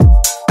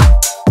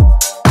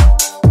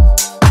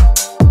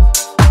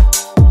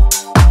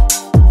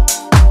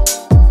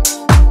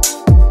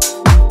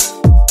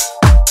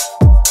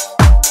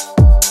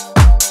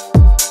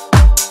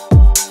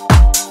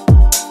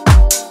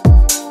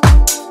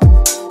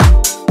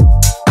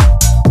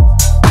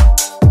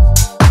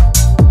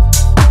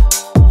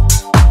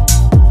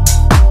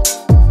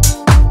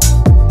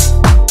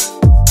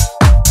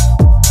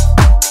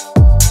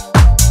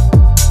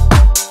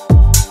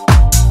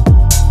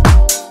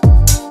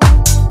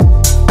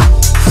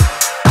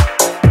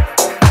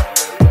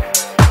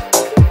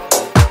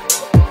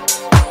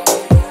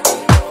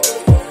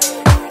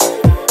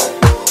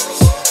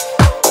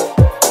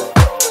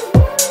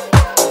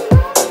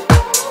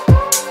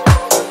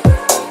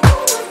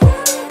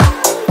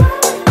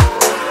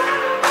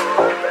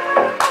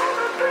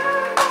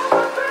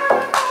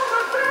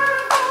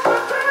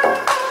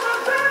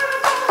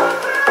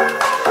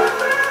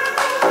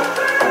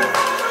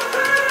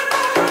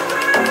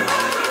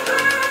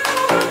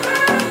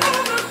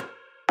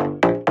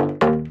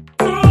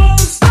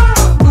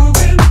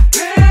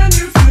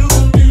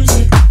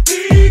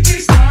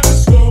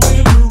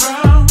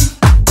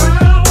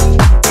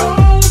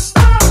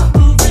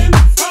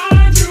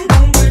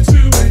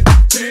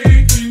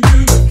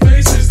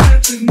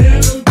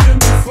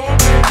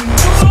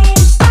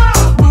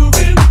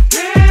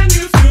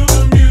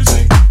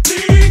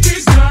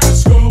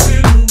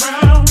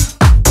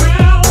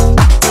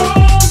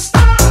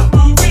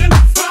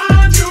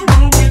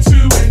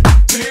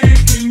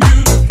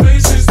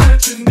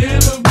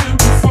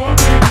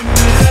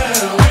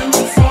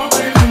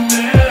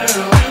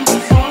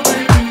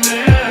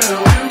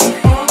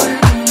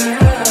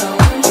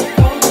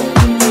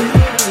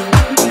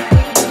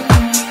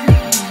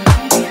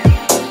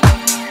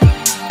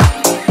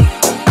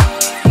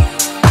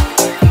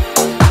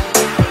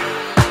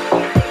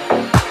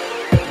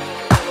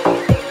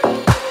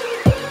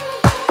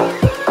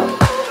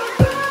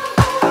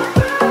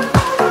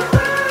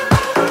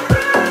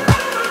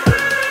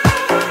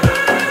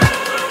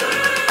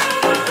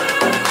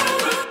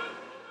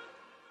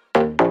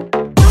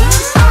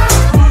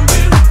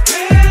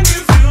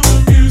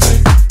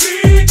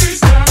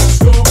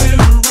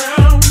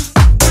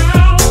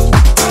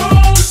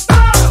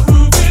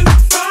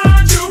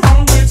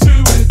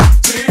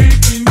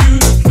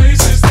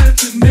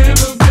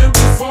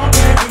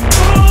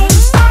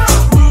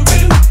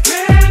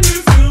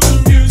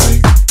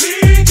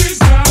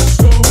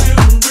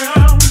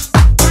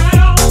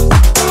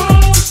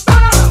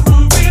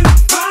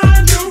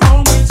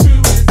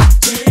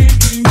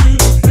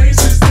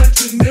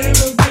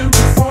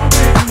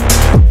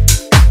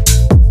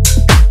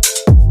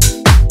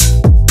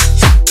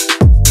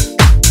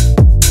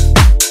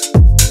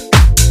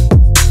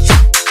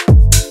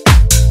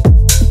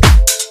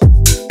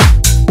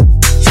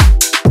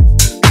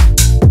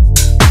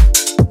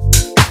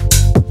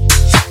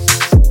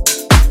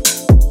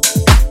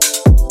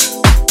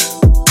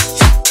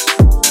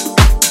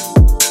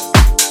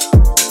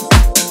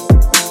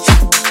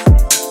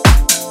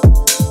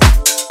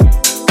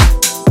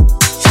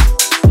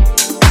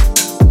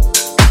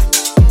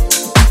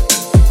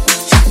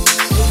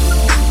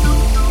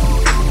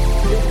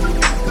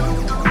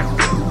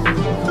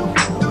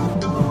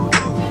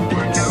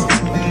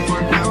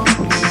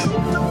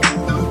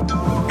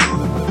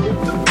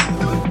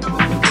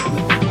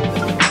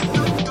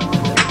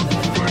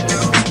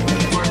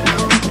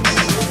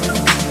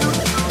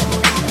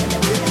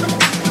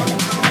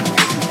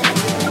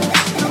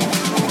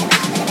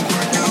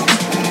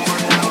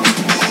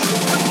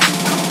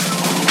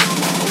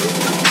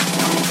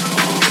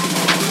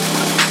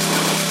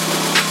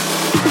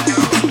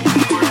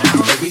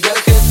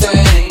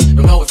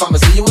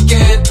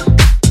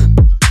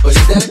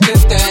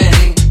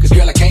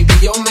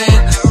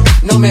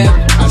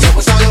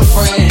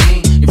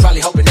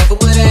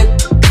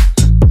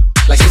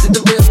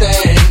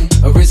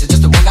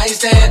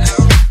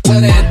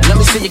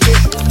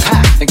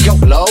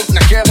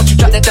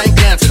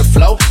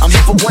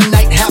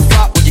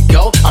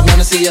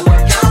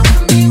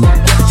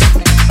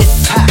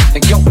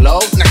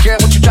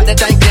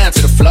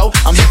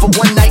I'm here for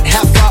one night,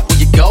 how far will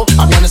you go?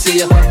 I wanna see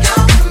you work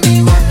out for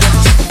me, work out.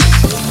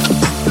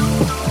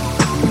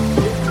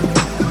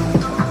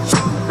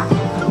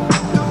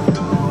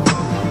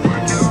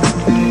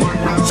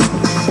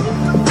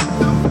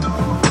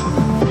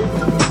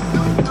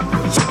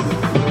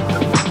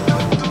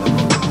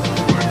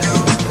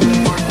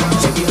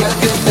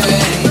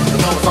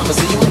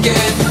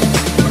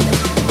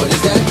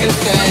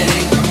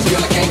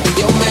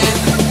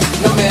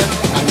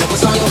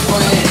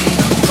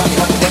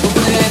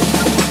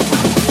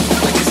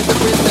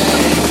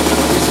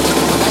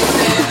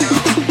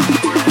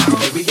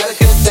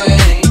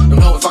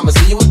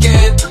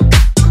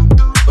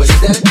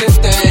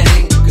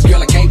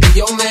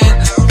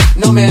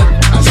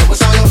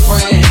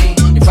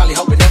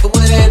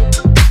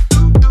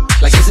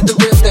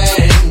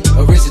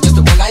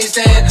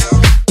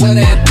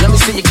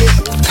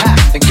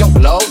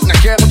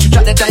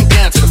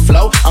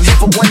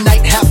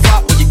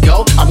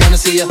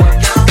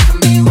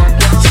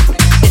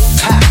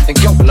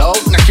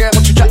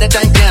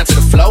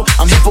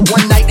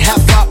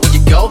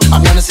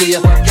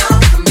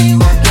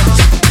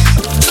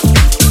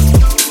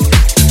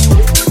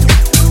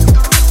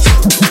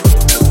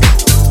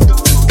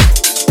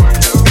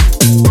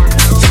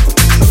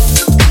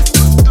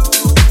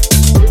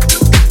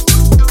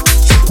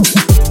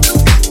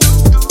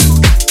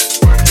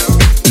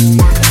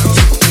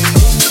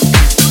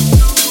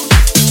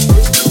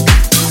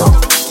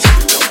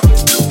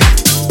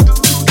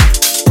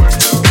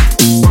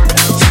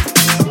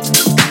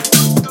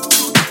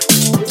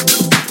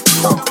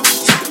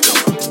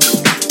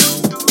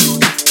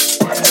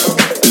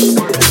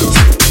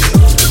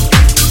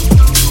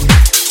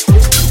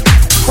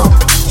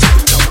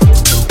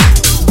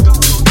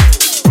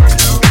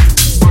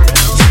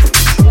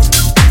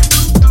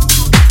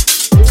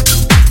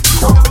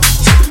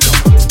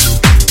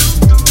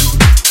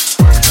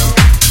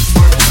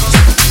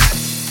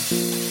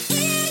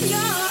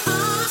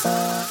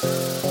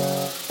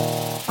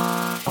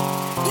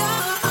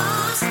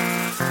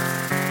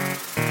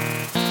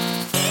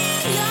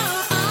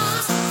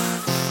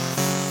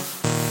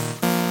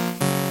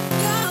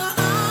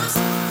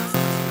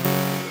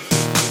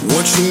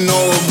 What you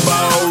know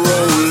about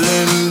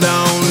rolling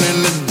down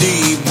in the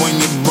deep? When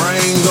your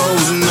brain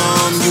goes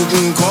numb, you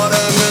can call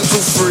that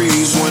mental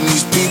freeze. When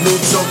these people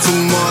talk too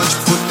much,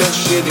 put that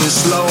shit in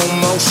slow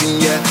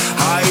motion. Yeah,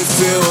 I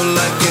feel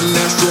like an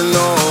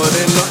astronaut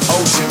in the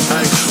ocean.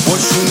 Ay,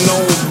 what you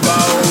know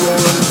about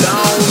rolling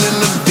down in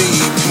the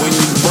deep? When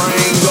your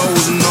brain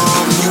goes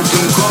numb, you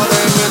can call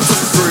that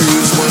mental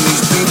freeze. When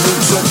these people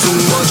talk too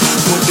much,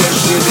 put that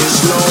shit in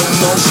slow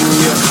motion.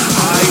 Yeah,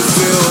 I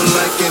feel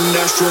like an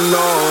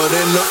astronaut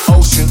in the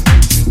ocean.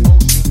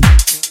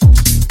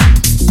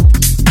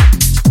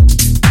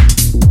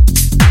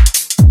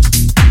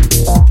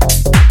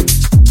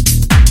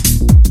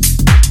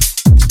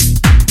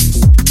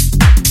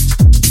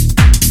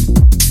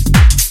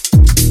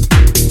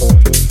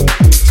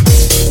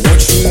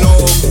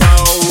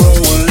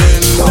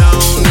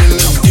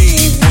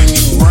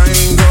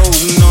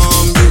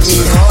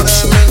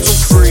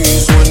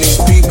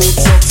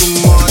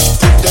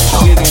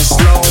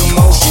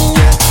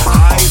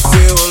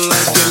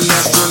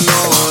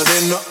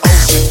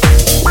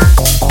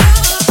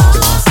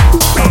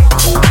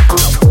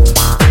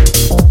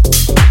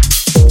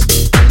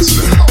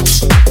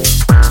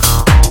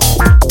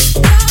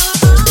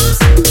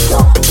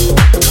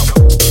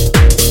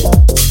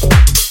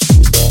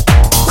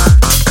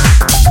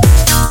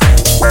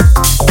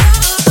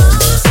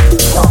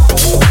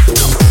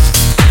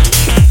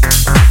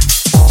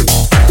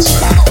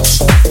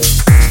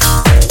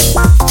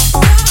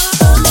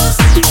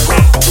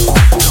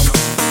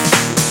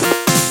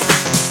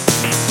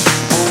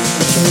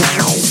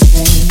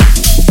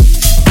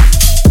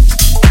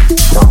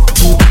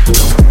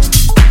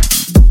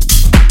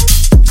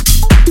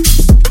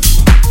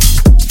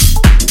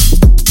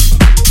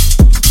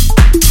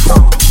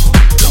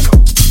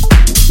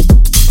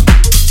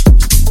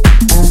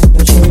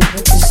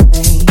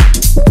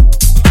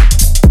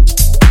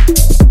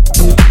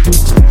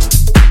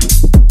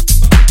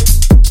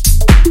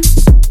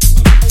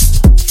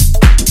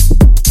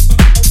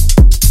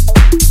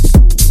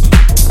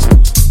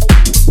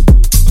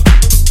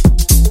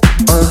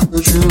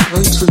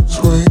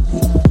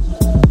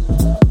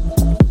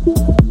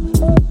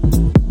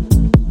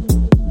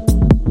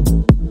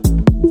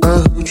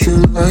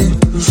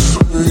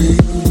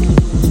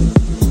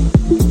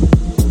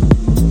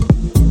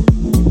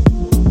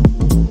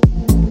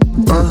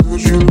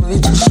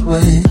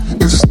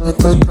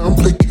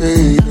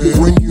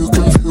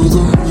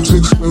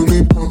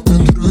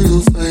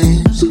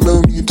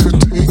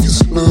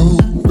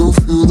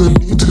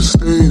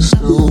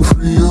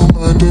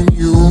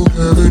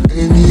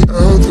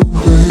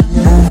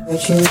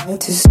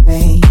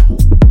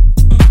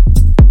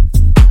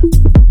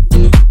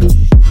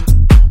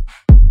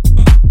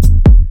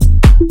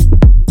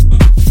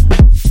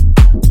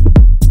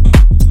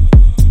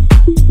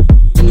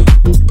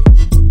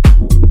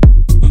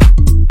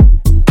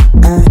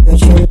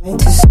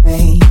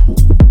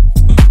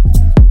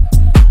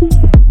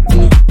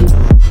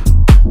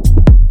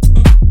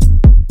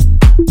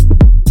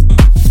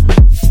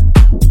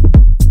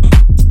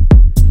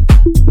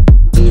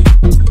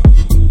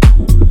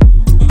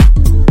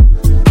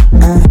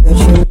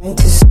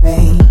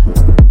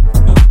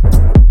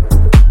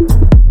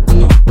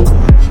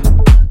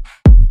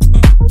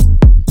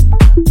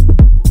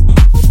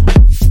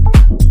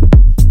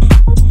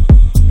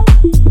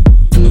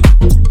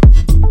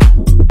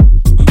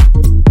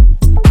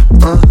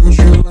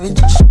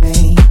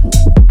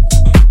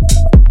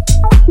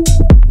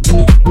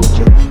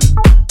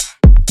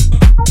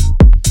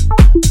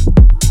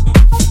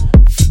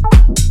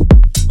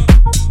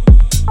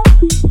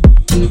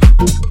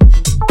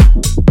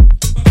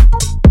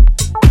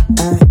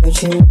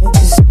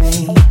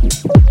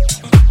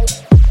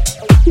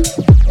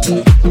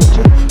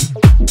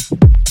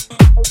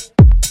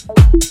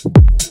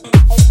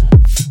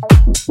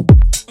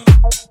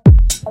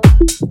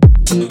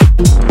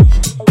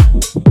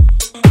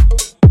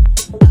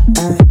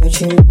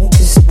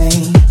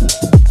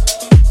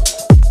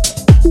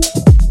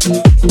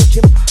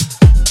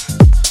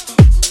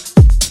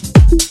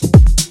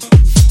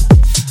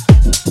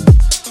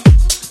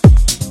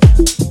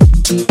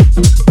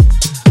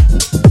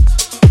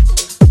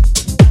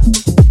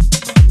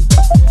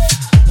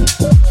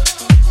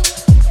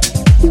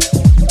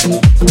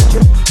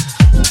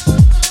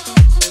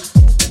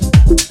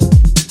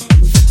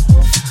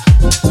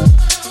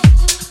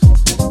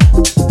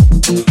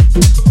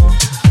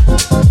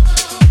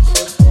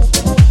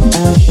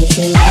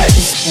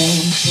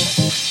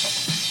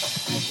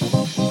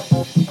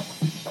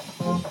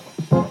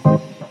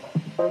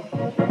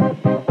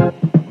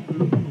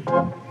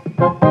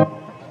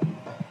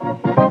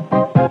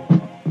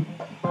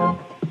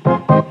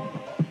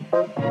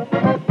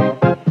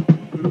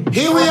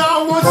 Here we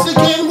are once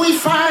again, we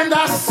find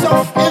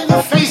ourselves in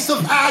the face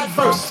of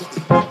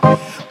adversity.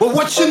 But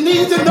what you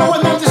need to know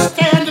and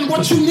understand and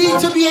what you need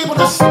to be able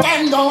to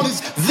stand on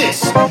is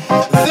this.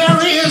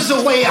 There is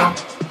a way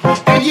out.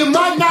 And you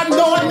might not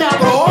know it now,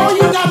 but all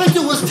you gotta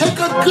do is take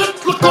a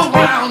good look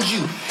around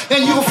you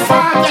and you'll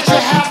find that you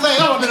have the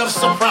element of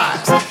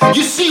surprise.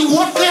 You see,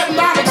 what they're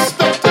not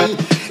expecting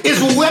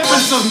is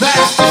weapons of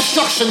mass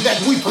destruction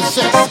that we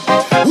possess.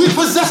 We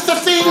possess the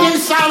thing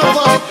inside of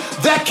us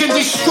that can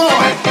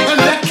destroy and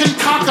that can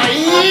conquer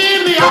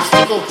any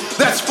obstacle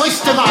that's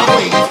placed in our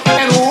way.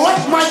 And what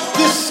might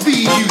this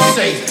be, you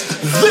say?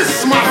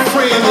 This, my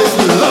friend,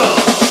 is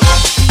love.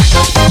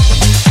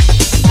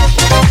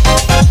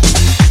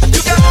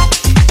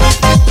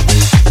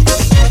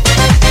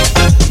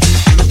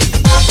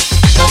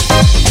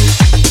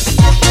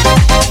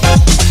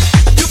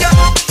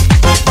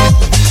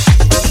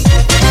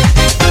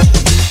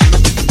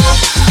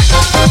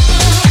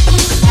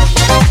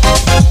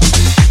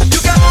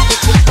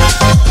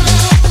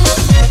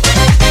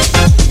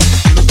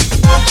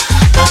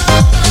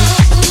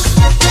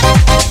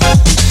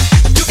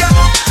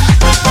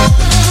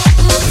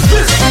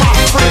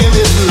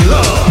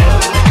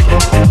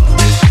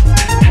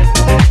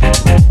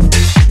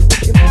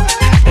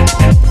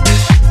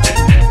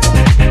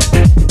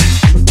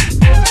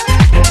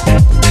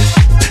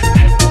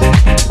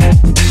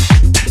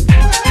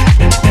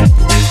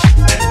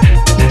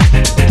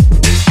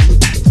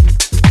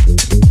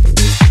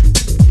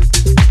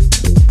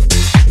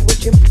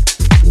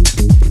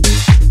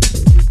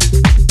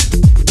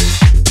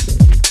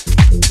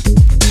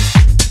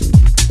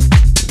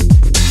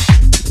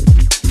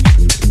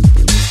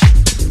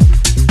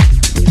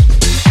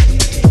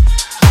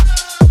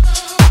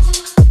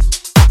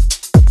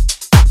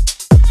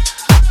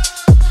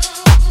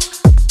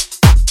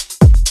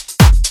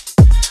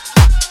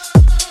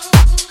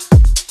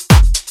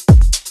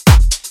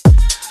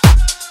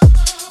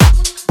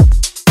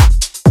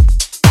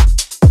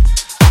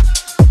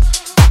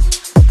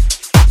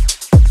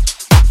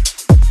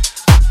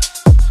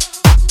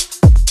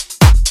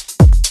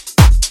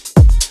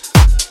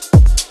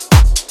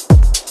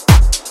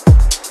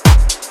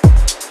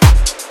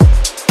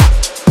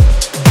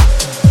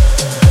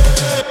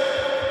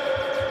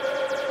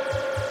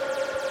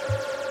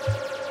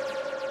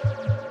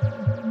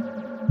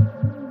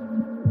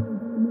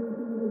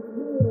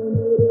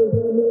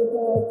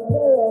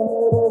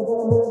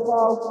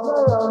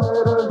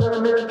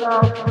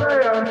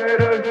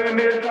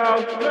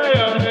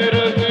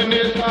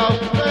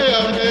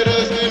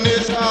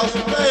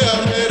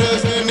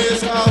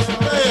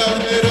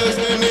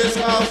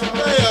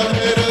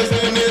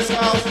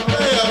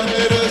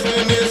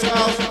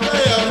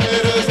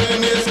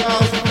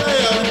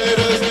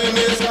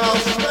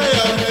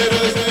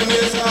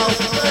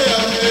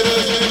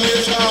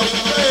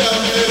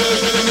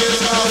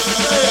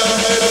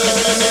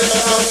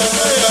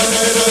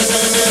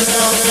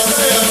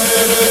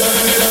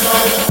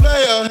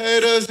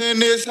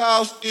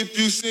 If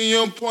you see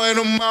him, point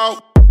him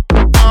out.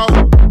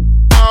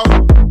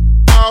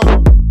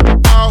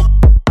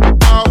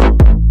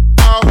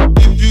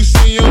 If you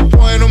see him,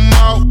 point him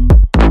out.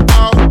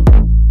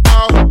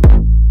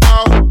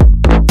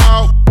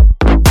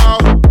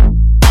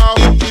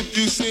 If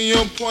you see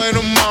him, point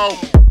him out.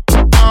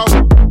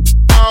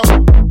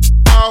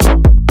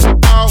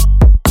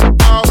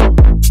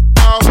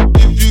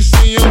 If you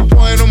see him,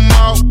 point him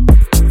out.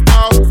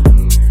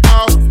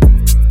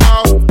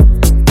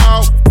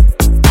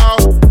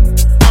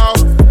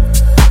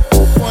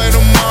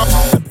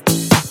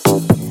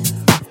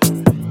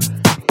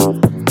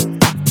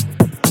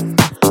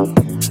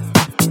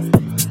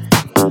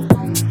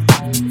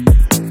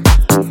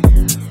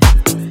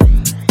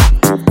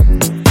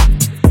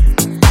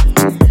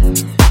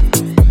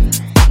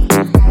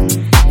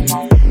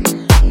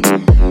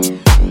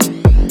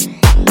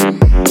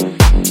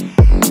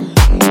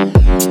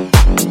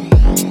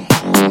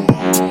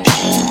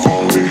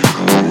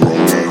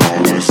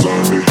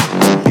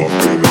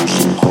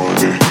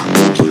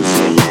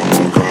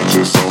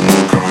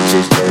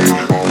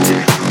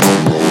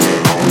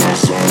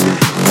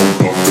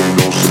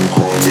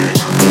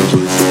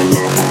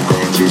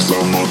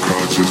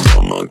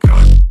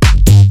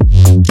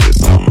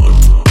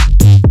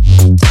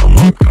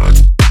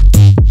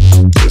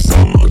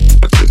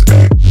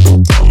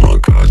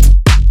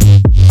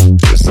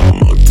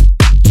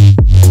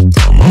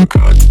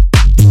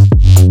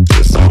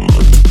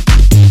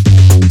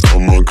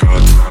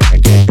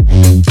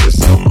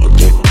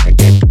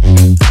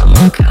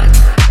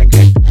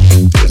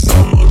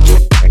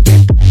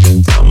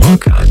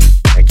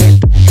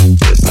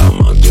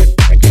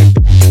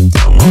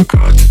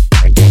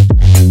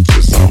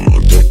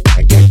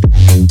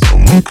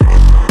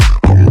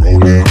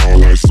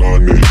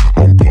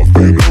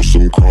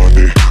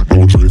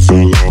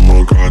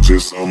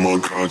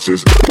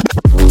 conscious.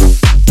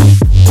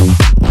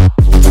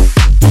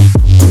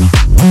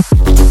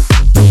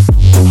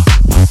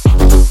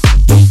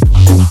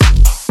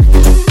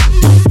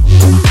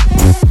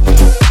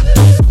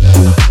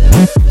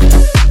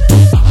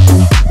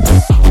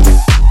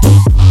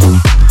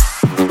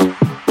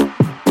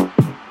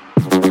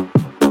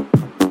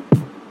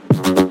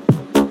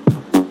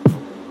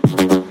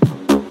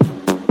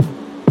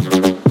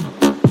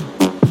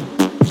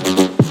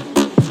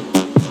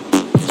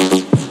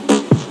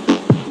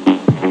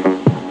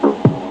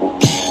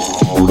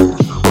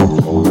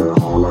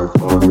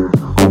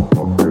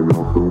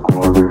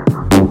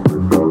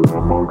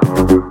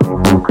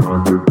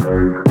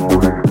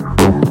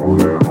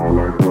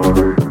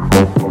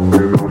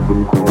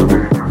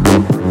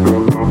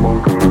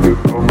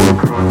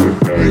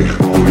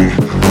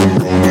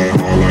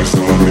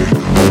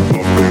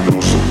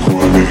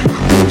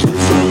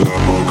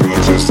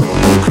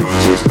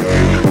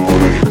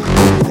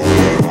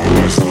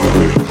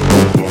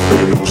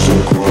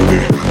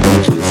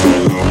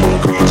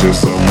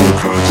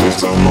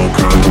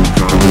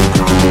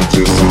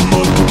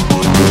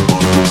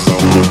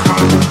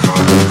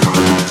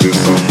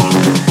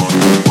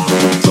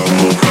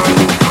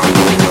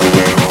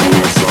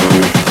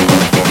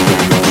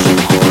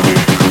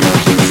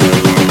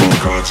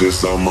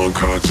 I'm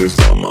unconscious,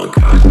 I'm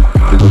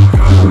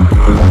unconscious.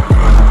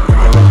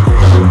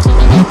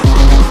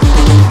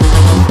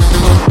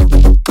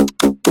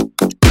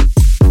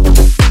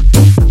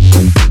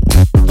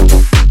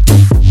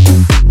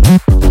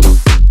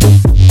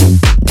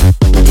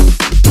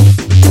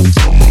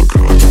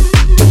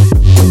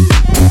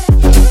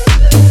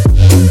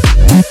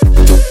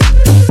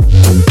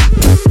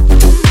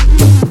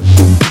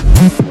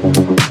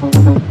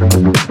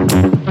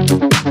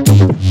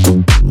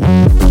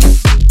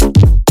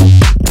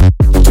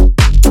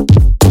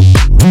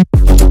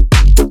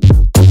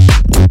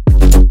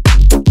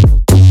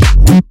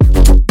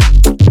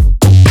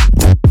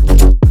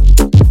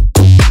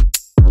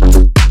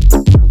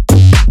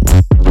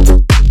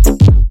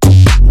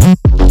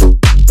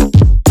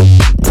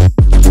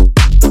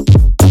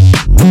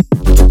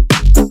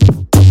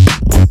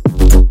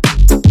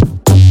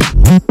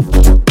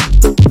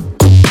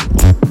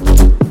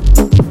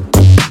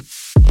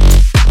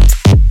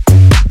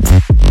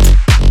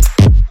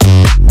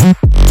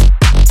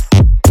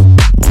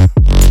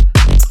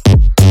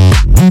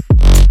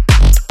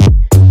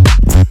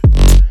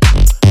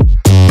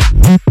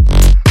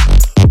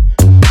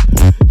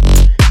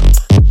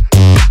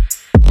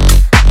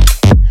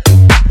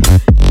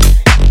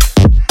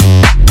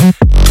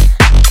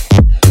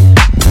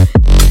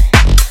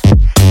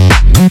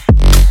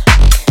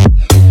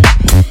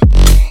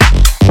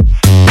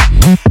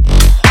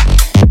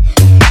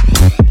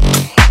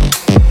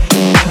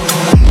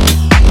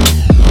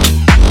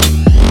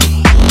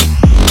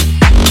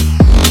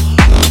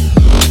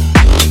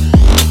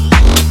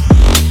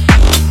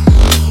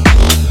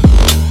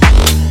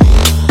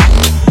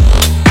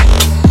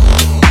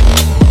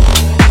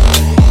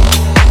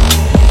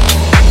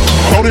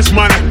 this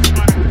money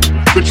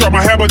to try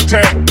my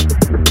habitat.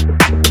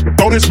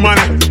 Throw this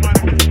money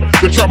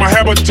to try my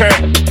habitat.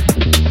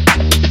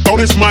 Throw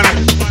this money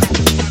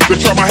to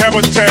try my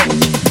habitat.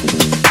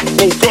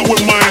 Woke up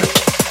with money,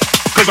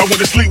 cause I went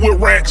to sleep with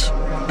racks.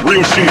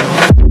 Real shit.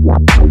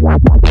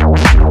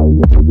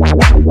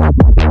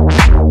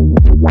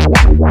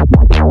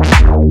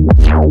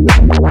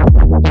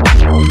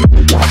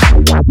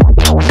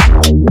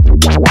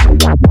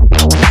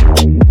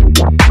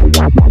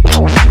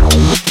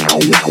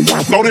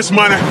 Throw this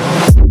money.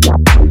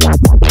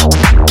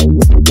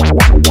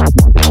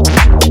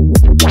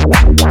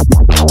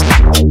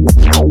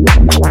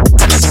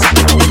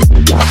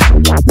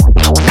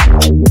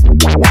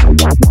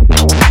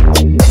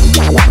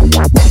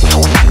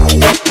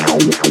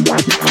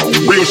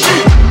 Real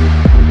shit.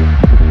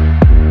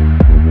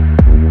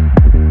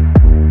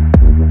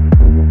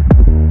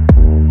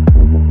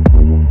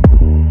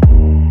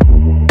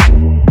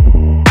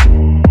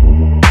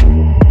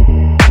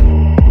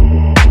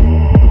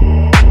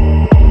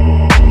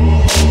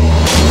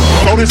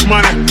 Throw this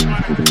money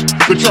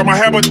to try my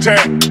habitat.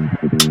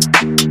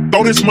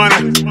 Throw this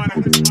money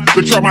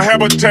to try my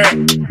habitat.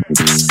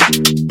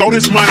 Throw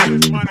this money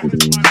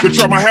to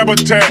try my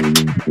habitat.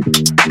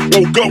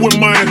 Woke up with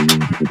money,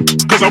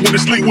 cause I went to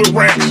sleep with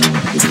racks.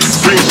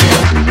 Real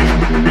shit.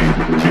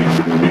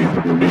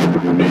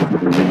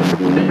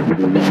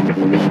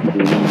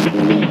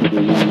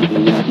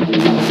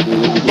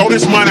 Throw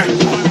this money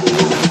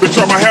to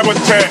try my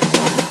habitat.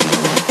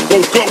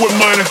 Woke up with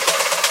money,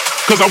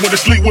 cause I went to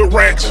sleep with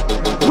racks.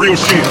 Real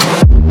shit.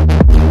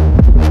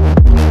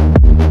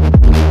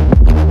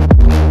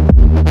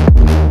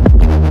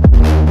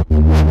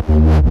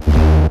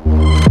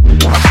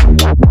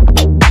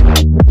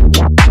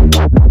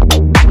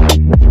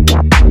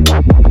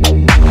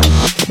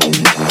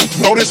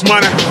 Throw this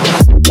money.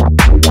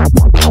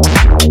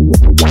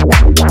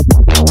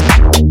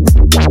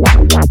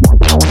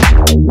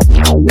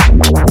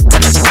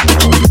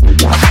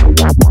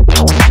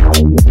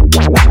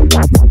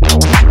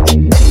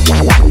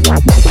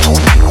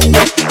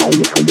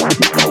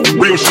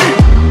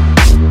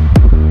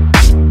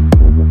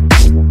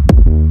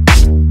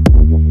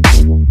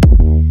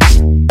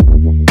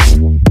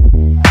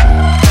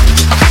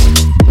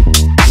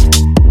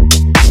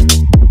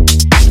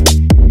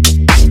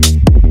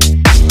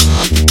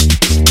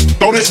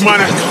 Yes,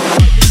 man.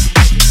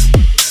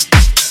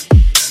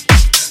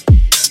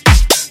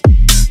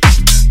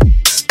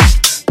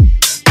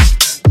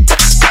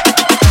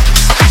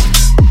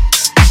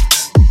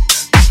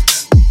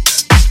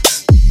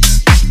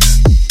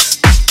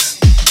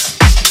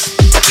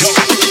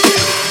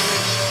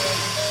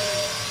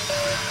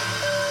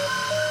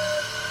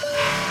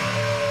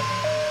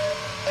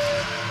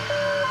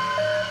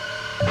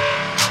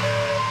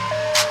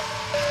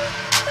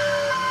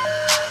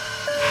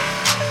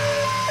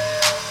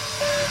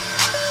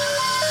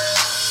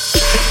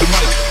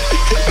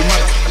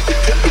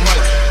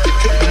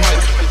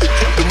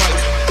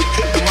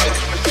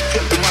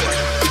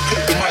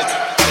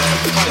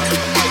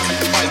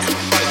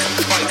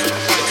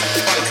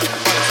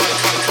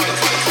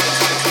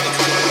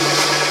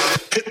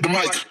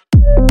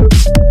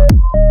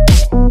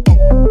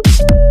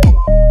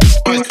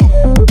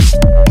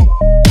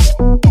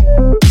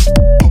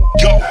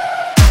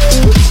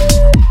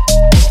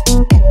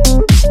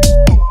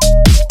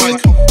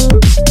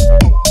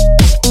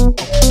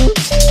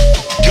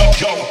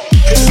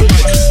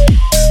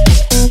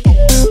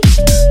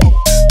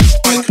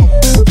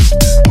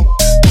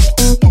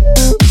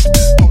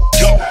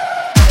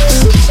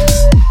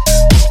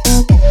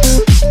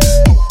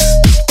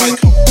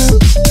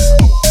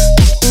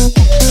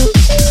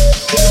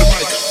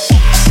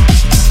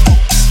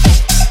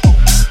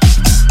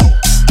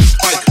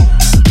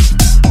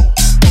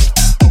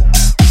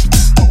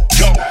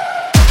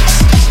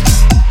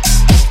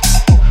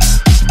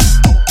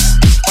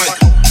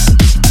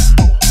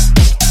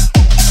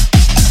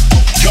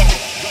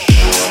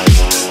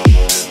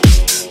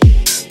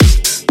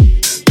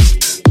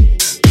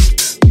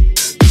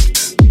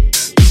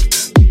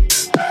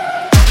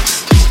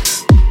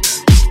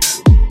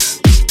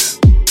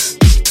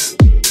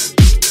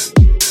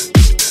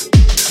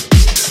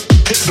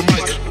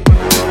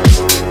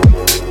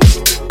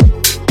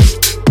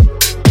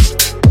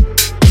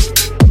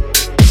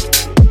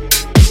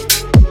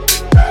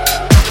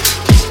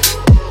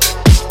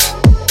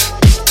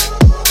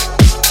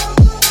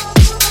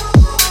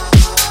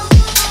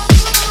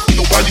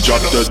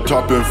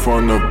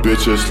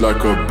 Bitches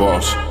like a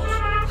boss.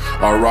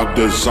 I rock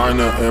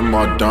designer and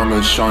my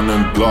diamonds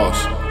shining gloss.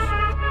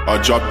 I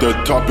drop the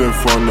top in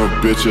front of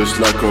bitches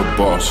like a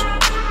boss.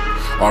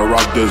 I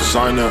rock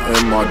designer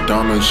and my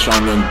diamonds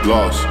shining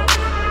gloss.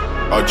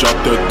 I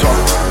drop the top.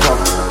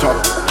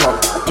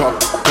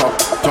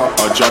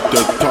 I drop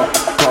the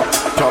top.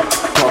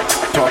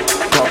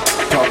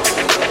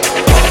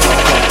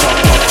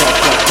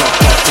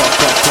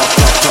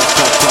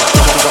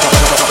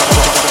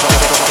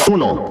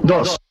 Uno,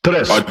 dos,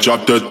 tres. I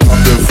drop the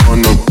top in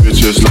front of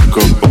bitches like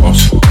a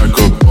boss.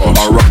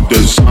 I rock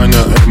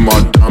designer and my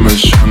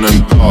diamonds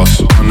shining gloss.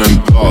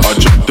 I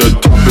drop the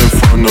top in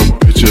front of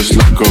bitches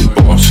like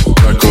a boss.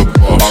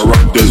 I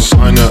rock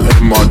designer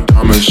and my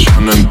diamonds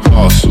shining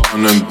gloss. I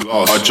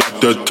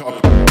drop the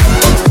top.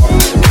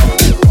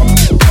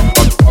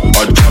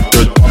 I drop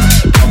the top.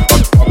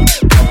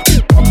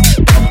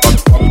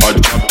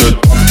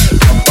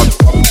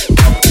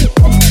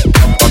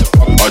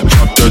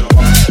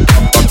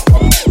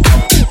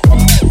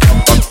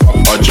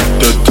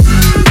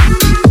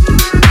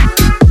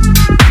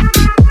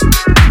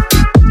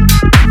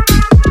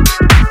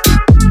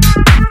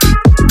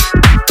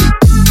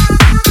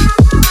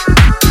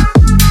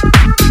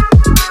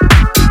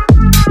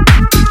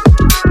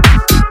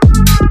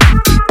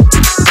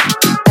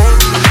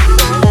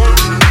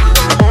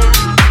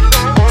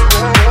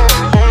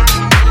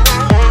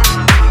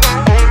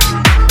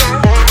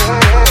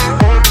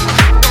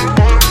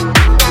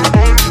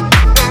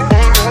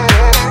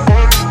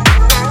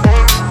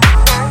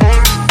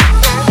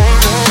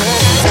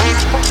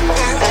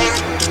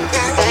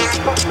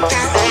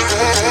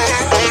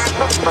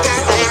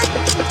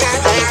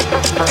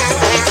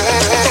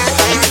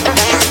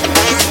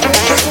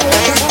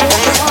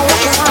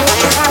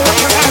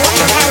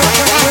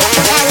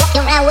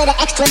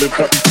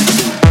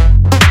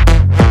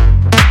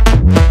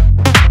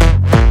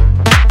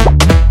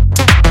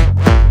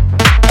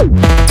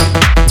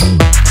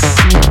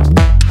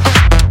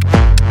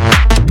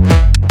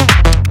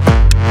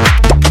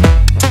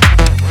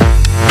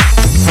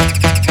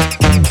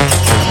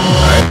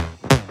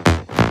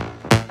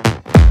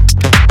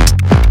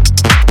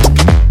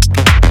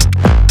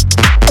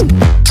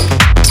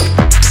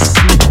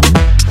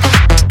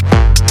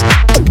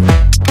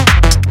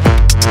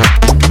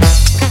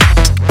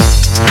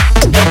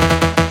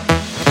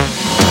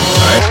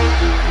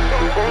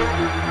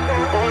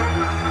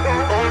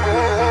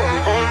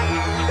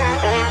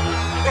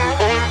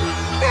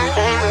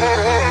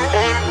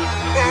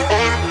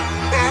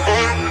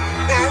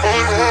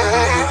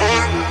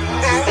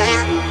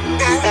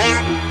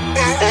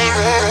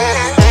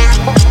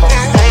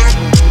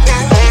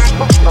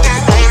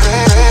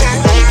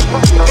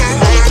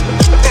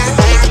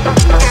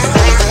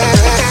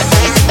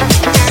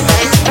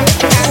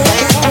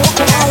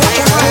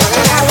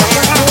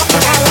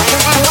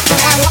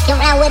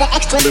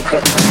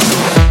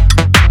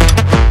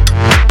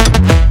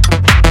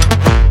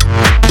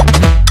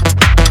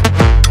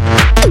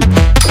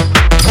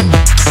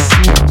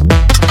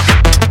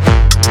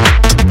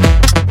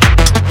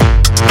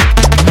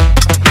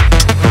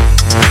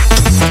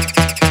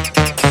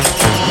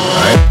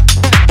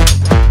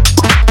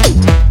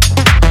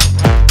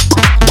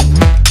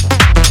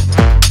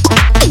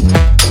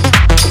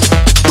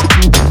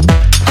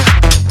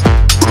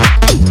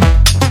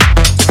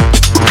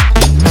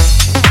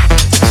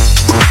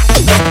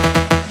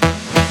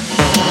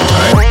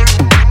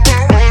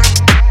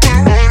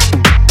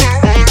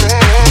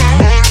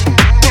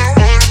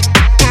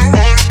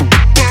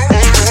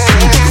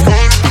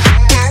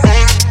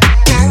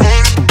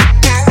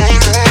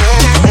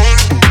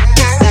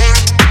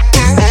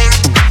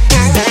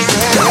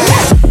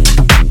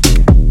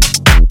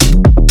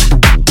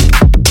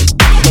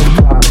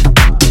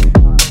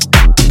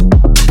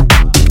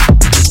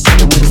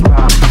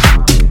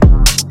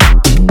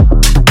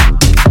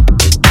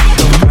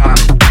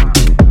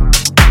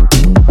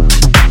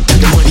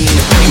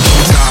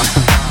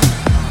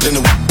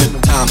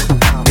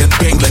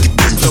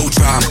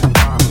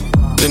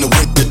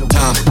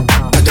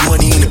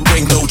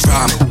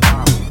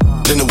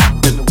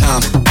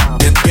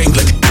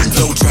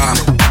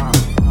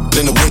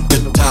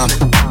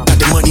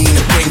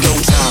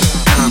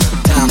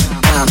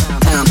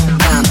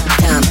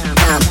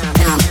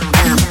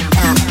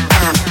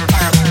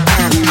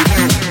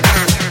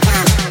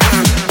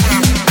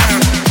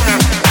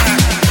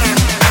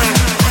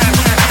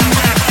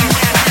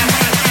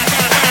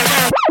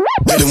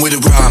 Dealing with a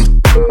rhyme.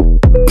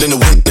 In the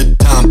winter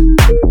time,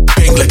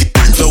 bang like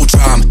a low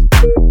drum.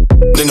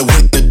 In the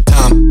winter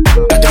time,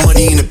 got the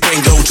money in the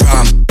bank, low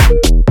drum.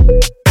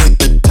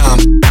 Winter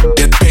time,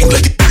 that bang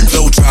like a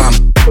low drum.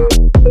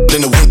 In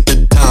the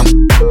winter time,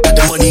 got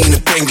the money in the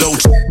bank, low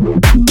drum.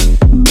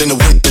 In the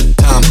winter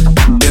time,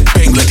 that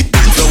bang like a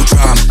low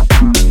drum.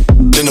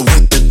 In the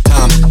winter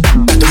time,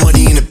 got the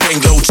money in the bank,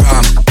 low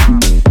drum.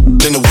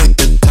 In the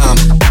winter time,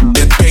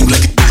 that bang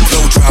like a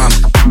low drum.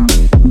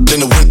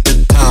 In the winter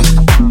time,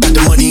 got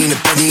the money in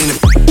the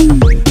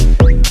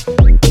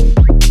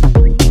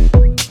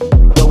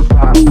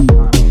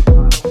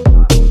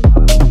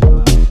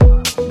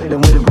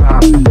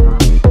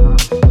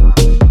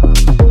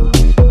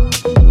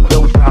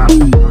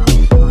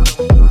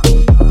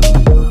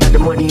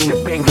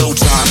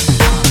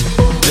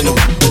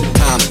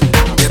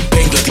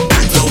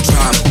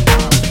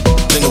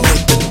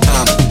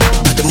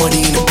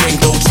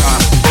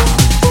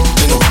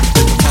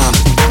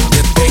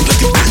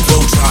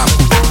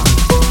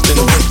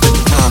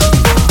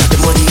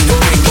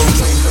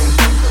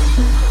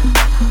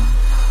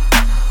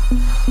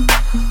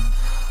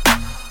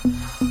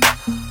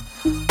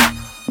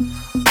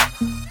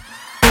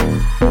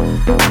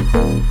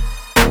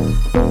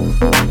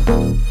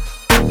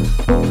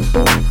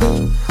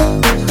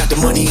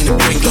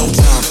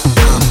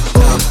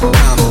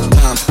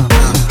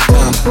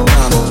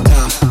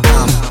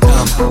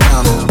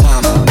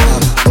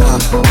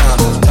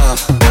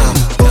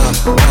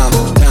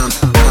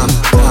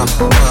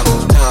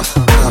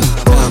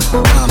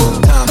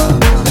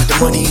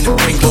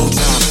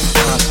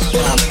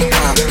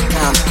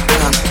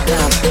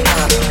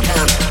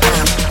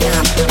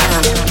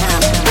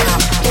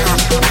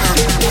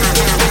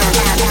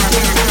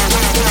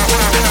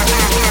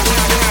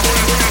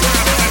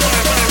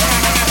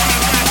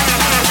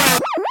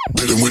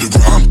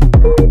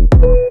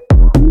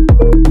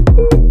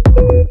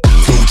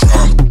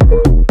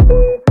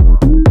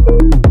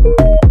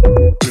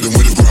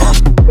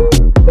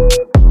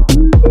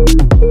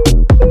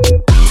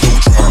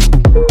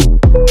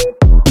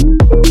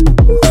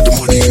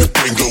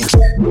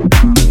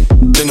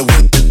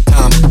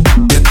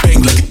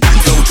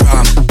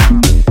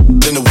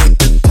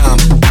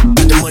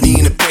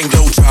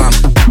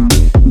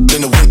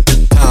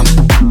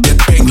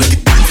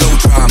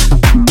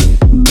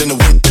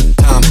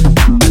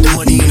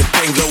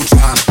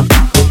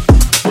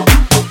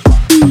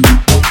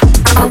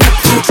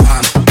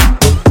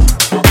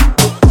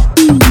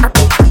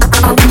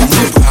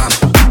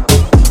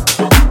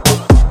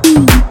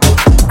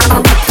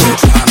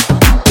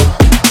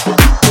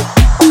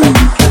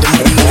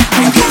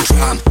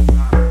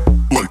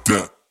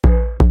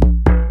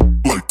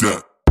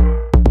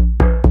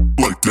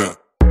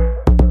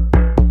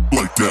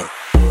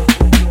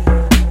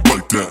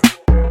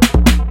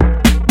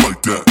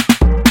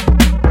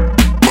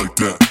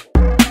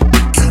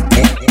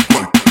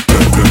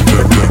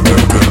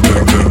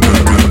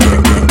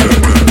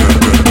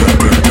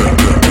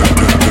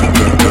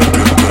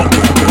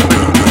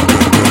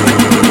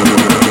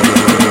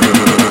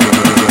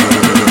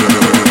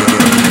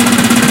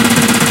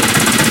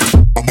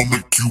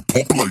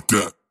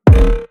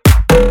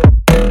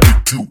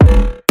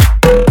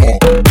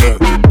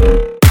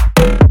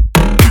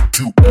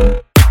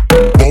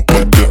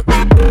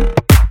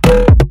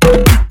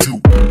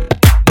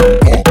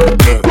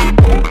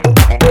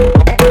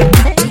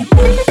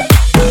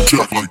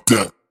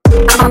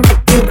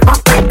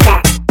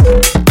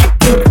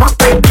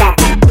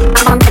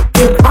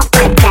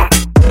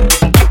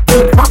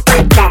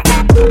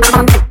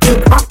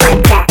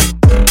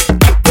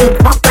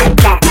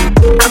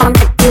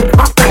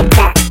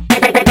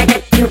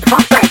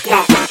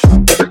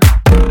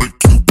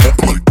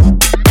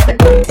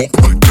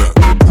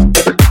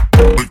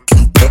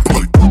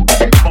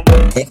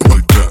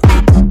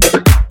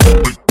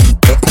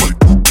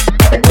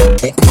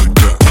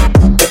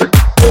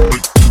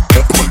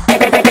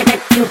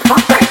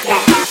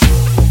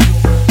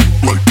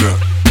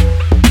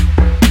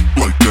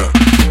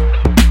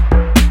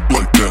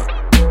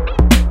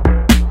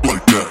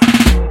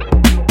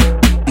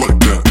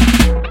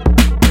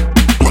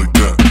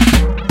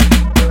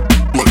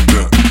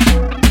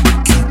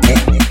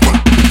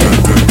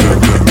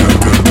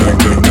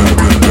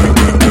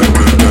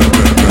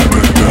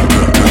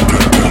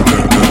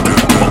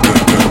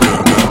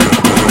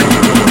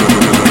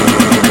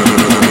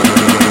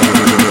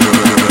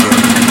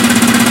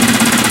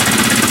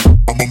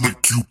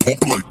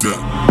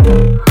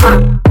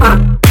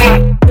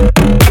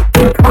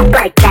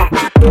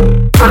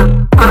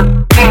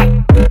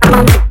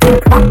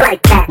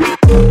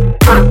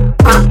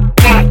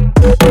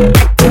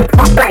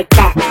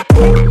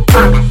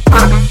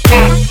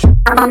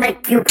I'ma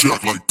make you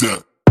jack like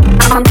that.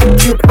 I'ma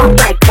make you pump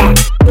like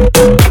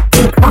that.